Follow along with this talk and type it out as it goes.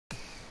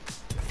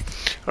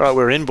Alright,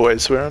 we're in,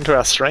 boys. We're onto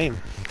our stream.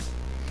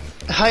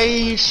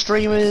 Hey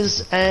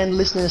streamers and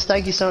listeners,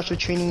 thank you so much for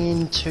tuning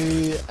in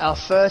to our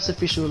first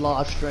official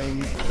live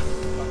stream.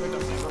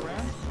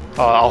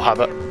 Oh, I'll have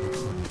it.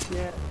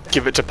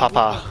 Give it to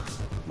Papa.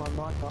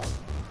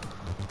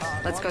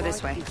 Let's go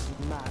this way.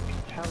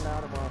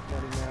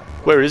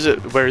 Where is it?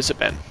 Where is it,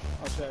 Ben?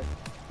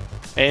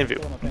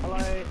 Anvil. Hello.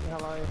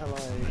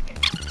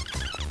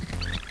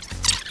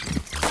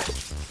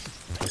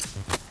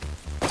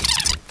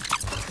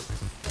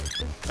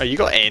 Oh, you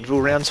got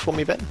anvil rounds for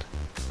me, Ben?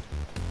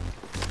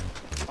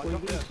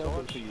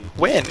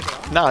 When?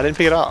 No, I didn't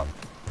pick it up.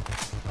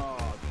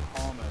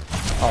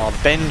 Oh,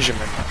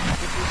 Benjamin.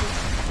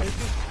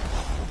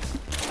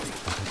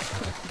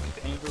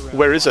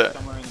 Where is it?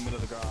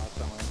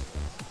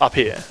 Up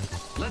here.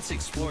 Let's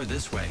explore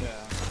this way.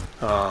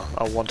 Oh,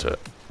 I want it.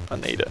 I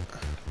need it.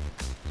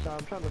 So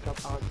I'm trying to look up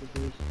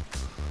RPGs.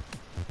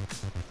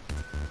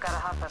 Gotta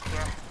hop up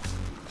here.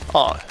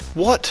 Oh,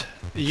 what?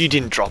 You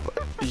didn't drop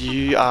it.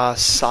 You are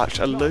such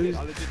a loser.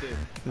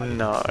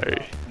 No.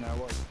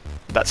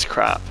 That's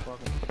crap.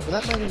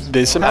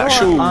 There's some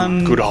actual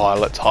good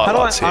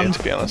highlights here,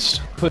 to be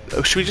honest.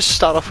 Should we just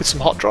start off with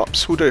some hot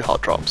drops? We'll do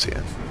hot drops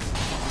here.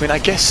 I mean, I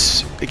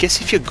guess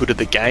if you're good at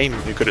the game,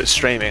 you're good at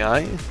streaming,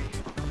 aren't you?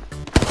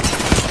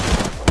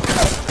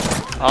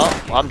 Oh,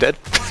 I'm dead.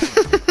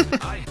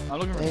 I'm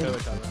looking for a turbo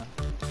charger.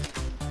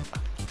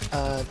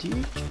 Do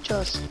you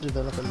just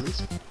develop a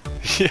list?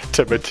 Yeah,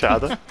 turbo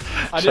charger.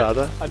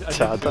 Charger.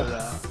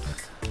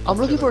 I'm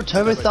looking for a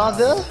turbo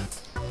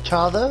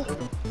charger.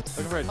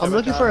 I'm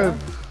looking for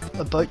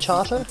a boat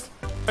charter.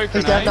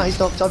 He's down. No, he's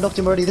knocked. I've knocked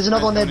him already. There's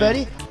another one there,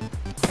 Birdie.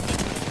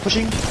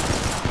 Pushing.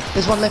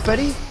 There's one left,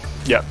 Birdie.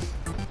 Yep.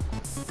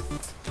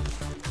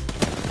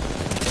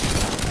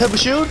 Turbo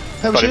shield.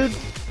 Turbo shield.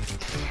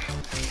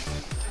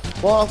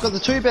 Well, I've got the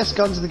two best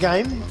guns in the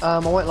game. I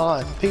won't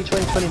lie.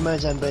 P2020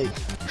 Mozambique.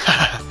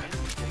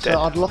 So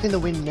I'd lock in the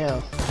win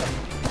now.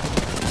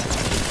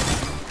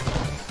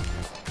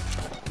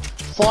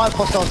 5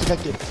 hostiles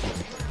detected.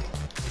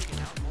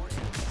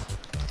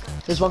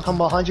 There's one coming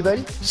behind you,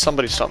 Birdie.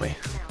 Somebody stop me.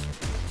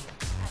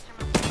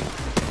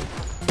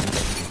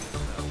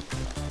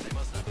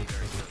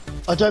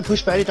 Oh, don't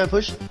push, Birdie. Don't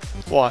push.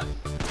 Why?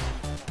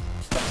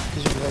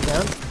 Because you can go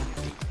down.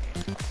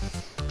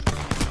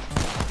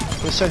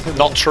 There's so many people.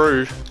 Not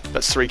true.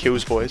 That's 3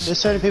 kills, boys. There's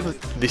so many people.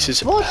 This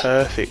is What?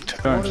 perfect.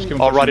 Just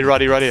Oh, righty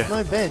here.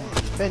 No, Ben.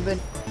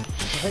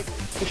 Hey,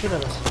 push in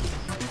at us.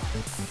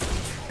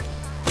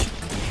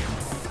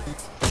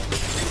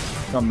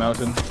 Got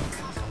Melton.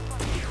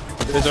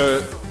 There's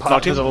a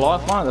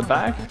lifeline at the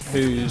back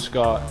who's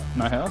got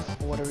no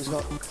health. Or whatever he's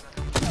got.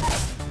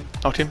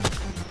 Knocked him.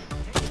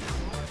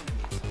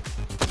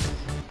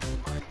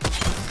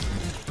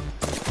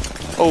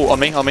 Oh, on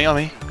me.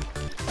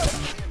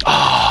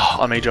 Ah,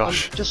 on me,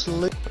 Josh. Just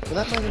loot.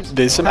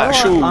 There's some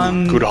actual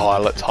good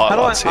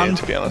highlights here,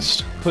 to be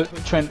honest. Put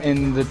Trent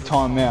in the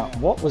timeout.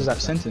 What was that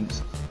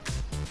sentence?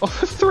 Oh,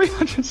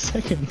 300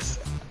 seconds.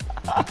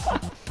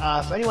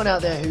 For anyone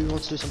out there who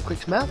wants to do some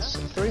quick maths,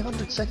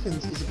 300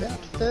 seconds is about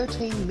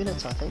 13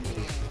 minutes, I think.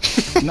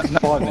 No,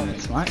 5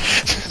 minutes, mate.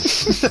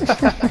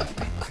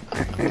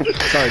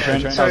 Sorry,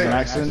 Trent. That was an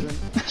accident.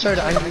 Sorry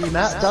to angry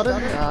Matt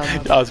Dutton.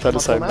 I was about to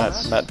say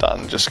Matt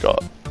Dutton just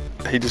got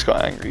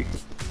angry.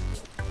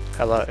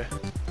 Hello.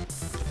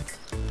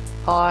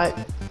 Hi.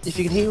 If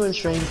you can hear me on the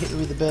stream, hit me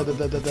with the burr.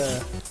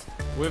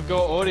 We've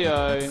got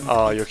audio.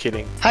 Oh, you're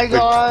kidding. Hey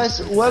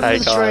guys, welcome to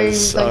the stream.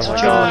 Thanks for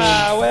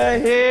joining. We're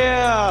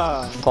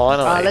here.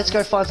 Finally. Let's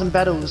go fight some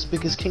battles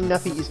because King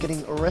Nappy is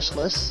getting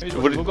restless.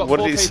 We've got 4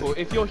 people.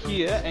 If you're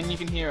here and you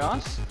can hear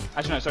us,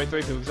 actually no, sorry,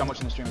 3 people because I'm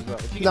watching the stream as well.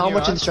 If you can No, I'm hear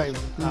watching the us, stream.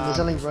 There's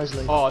only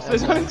Rosalie. Oh, so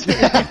there's only 2.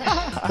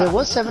 There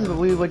was 7, but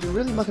we were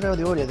really mucking around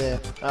with the audio there.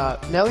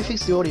 Now we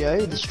fixed the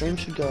audio, the stream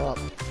should go up.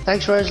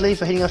 Thanks Rosalie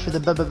for hitting us with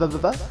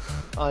the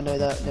I know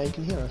that, now you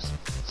can hear us.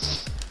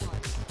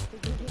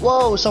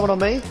 Whoa, someone on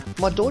me.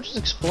 My door just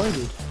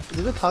exploded.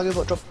 Did the cargo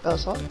bot drop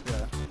outside?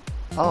 Yeah.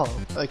 Oh,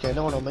 okay,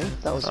 no one on me.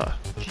 That was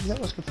gee, that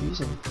was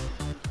confusing.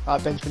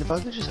 Alright, Benjamin, if I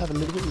could just have a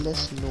little bit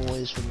less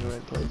noise from your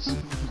end, please.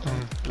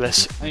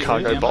 Less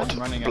cargo bot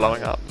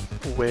blowing up.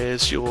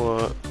 Where's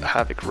your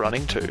Havoc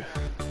running to?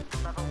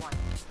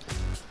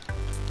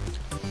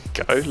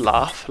 Go,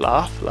 laugh.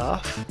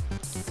 Laugh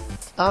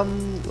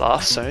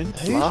soon.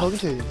 Who are you talking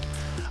to?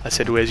 I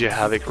said, where's your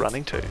Havoc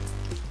running to?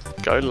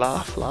 Go,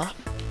 laugh.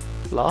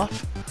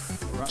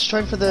 Just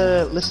trying for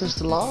the listeners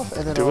to laugh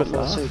and then I'll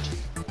follow suit.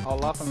 I'll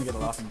laugh when we get a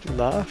laughing track.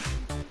 Laugh.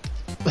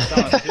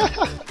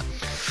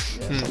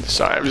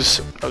 Sorry, I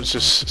was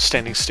just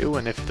standing still,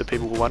 and if the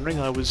people were wondering,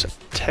 I was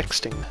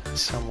texting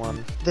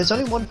someone. There's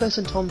only one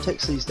person Tom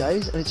texts these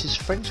days, and it's his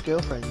French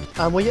girlfriend.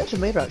 We're yet to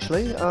meet her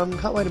actually.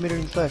 Can't wait to meet her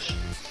in flesh.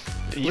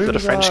 You've got a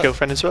French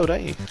girlfriend as well,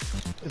 don't you?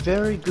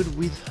 Very good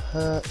with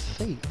her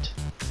feet.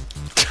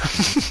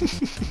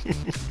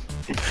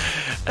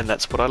 And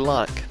that's what I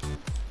like.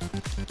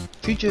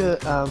 Future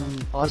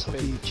ice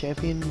hockey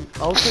champion.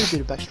 I'll tell you a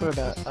bit of backstory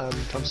about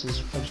Thompson's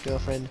French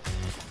girlfriend.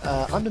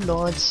 Under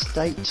 9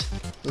 state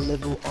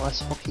level ice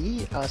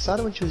hockey.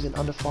 Started when she was in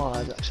under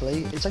 5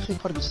 actually. It's actually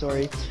quite a good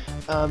story.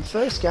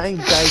 First game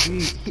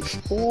debut, hit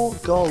 4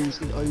 goals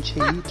in OT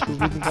to win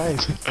the game.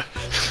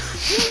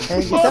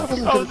 And if that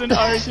wasn't goals in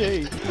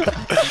OT.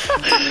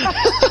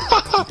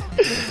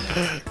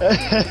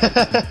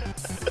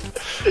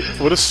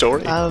 What a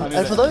story.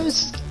 And for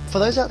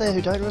those out there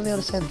who don't really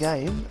understand the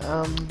game,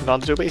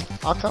 Neither do we.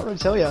 I can't really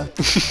tell you.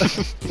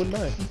 Wouldn't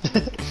know.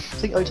 I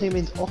think OT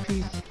means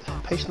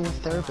occupational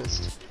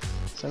therapist.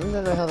 So I really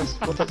don't know how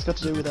what that's got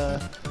to do with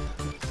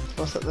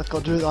what's that got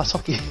to do with ice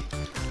hockey.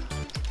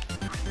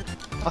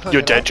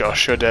 You're dead,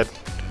 Josh. You're dead.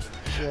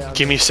 Yeah,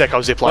 Give me a sec.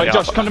 I'll zip line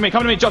Josh, up. come to me.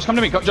 Josh, come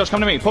to me. Josh, come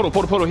to me.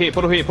 Portal here.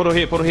 Portal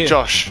here.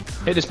 Josh,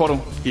 Hit this portal.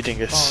 you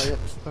dingus. Oh,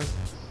 yeah.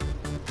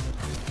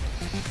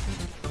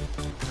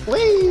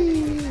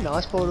 Whee!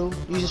 Nice portal.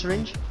 Use a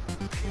syringe.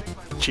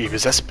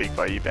 Jeebus, that's big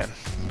by you, Ben.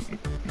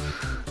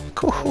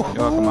 Cool. You're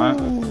welcome, mate.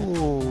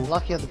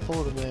 Lucky at the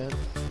portal, man.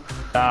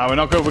 We're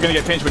not good. We're gonna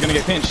get pinched.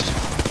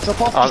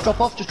 Drop off.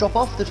 Just drop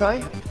off the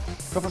train.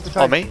 Drop off the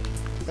train. On me?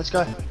 Let's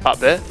go. Up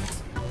there?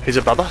 He's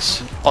above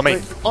us? On me.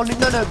 Wait,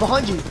 no,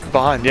 behind you.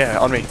 Behind, yeah,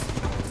 on me.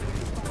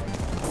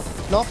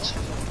 Knocked.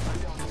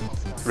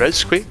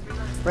 Res, quick.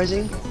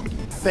 Resing.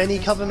 Benny,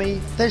 cover me.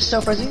 There's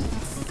self-resing.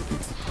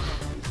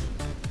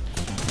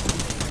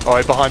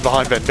 Alright,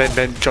 behind,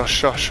 Ben,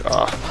 Josh.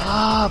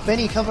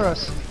 Benny, cover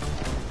us.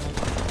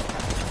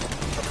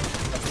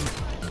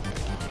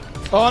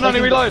 Oh no,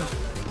 reload.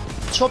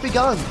 Choppy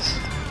guns.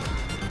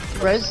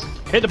 Res.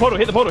 Hit the portal.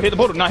 No, hit the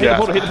portal. Yeah,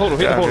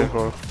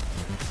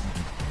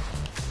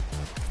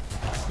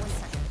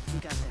 You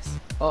got this.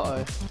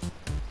 Uh-oh.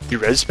 You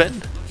res,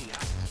 Ben?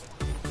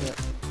 Yeah.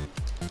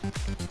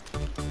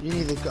 You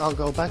need the I'll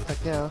go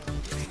backpack now.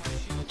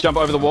 Jump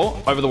over the wall.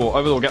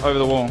 Get over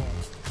the wall.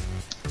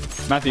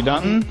 Matthew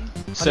Dunton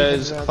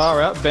says,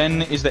 far out,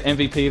 Ben is the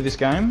MVP of this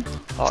game.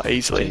 Oh,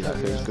 easily. That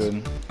feels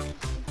good.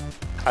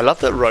 I love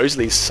that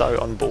Rosalie's so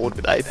on board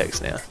with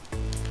Apex now.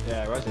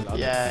 Yeah, Rosalie loves it.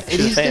 Yeah, it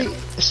She's a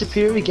is a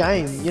superior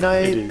game. You know,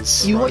 It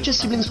is. you watch your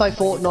siblings play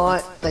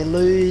Fortnite, they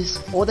lose,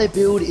 all they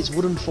build is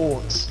wooden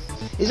forts.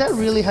 Is that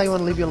really how you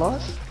want to live your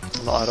life?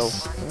 Not at all.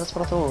 That's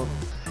what I thought.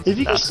 If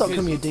you could stop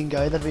calling me a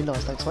dingo, that'd be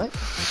nice. Thanks, mate.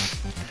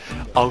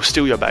 I'll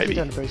steal your You baby.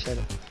 don't appreciate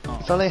it.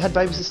 If only I had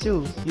babies to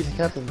steal, you'd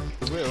have them.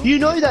 You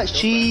know that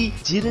she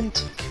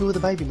didn't kill the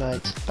baby,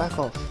 mate. Back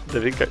off. The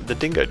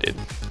dingo did.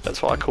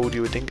 That's why I called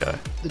you a dingo.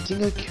 The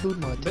dingo killed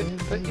my damn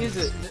But babies.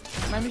 is it?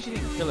 Maybe she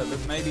didn't kill it, but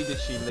maybe did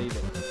she leave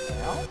it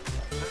out?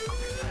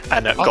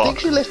 And it I think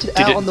she left it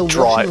out on the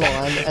washing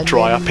line and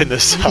dry then, up in the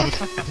sun.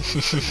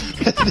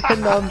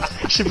 and then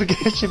she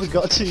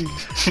forgot to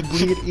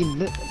bring it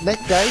in.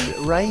 Next day,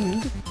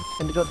 rained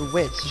and it got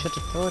wet, so she had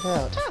to throw it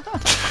out.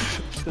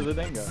 To the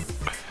dingo.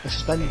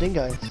 She's blaming the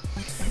dingo.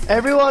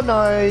 Everyone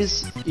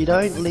knows you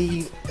don't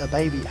leave a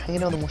baby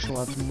hanging on the washing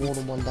line for more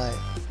than one day.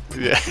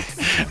 Yeah.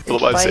 It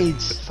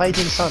fades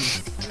in the sun.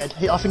 And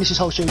I finished his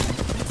whole shoe.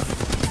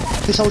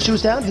 His whole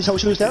shoe's down?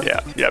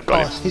 Yeah, I've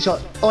got him. He's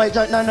got... Oh wait,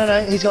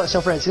 no, he's got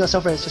self-res. Just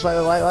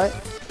wait.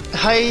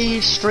 Hey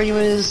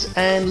streamers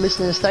and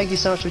listeners, thank you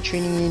so much for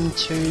tuning in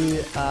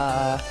to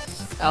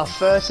our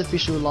first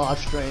official live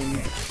stream.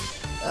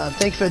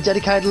 Thank you for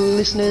dedicated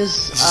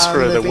listeners. This is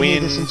for the been win.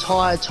 here this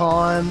entire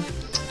time.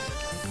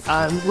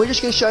 We're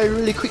just going to show you a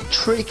really quick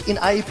trick in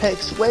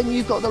Apex. When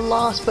you've got the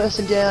last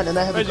person down and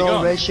they have a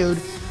gold red shield,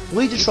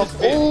 we just drop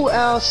all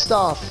our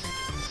stuff.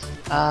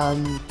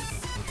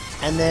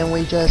 And then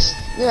we just,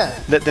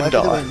 let them go for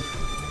the die. win.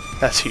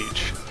 That's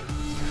huge.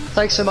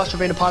 Thanks so much for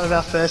being a part of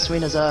our first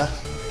win as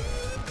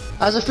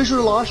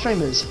official live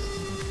streamers.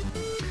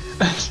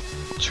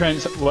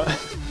 Trent, what?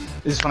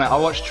 This is funny. I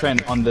watched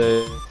Trent on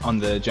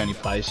the Journey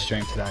Plays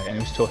stream today, and he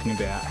was talking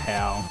about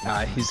how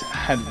he's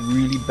had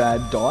really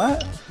bad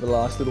diet for the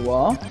last little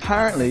while.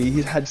 Apparently,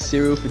 he's had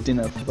cereal for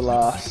dinner for the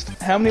last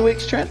how many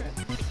weeks, Trent?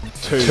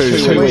 Two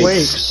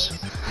weeks.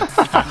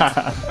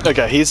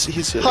 Okay, here's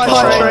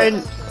Hi,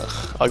 Trent.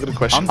 I got a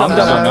question. I'm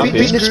done up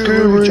here. Fitness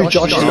guru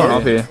Josh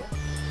Up here.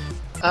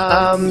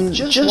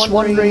 Just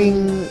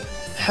wondering,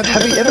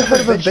 have you ever heard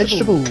of a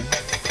vegetable?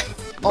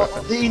 Oh,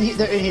 they're in here,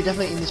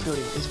 definitely in this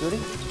building.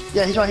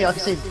 Yeah, he's right here, I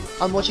can see him.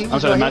 I'm watching. I'm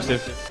sorry, right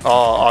massive.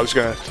 Oh, I was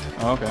gonna.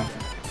 Oh, okay.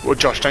 Well,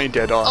 Josh, don't you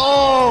dare die.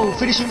 Oh,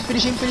 finish him.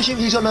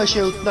 He's got no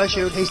shield,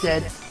 he's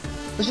dead.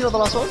 Was he not the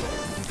last one?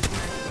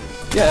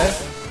 Yeah,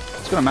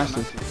 it's got a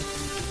massive.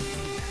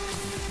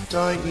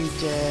 Don't you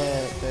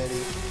dare,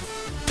 Birdie.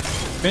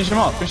 Finish him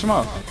off.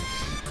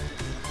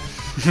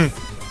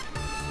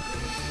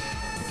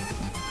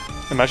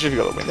 Imagine if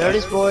you got the win There it there.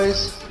 is,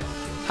 boys.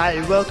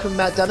 Hey, welcome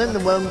Matt Dunnan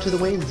and welcome to the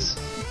wins.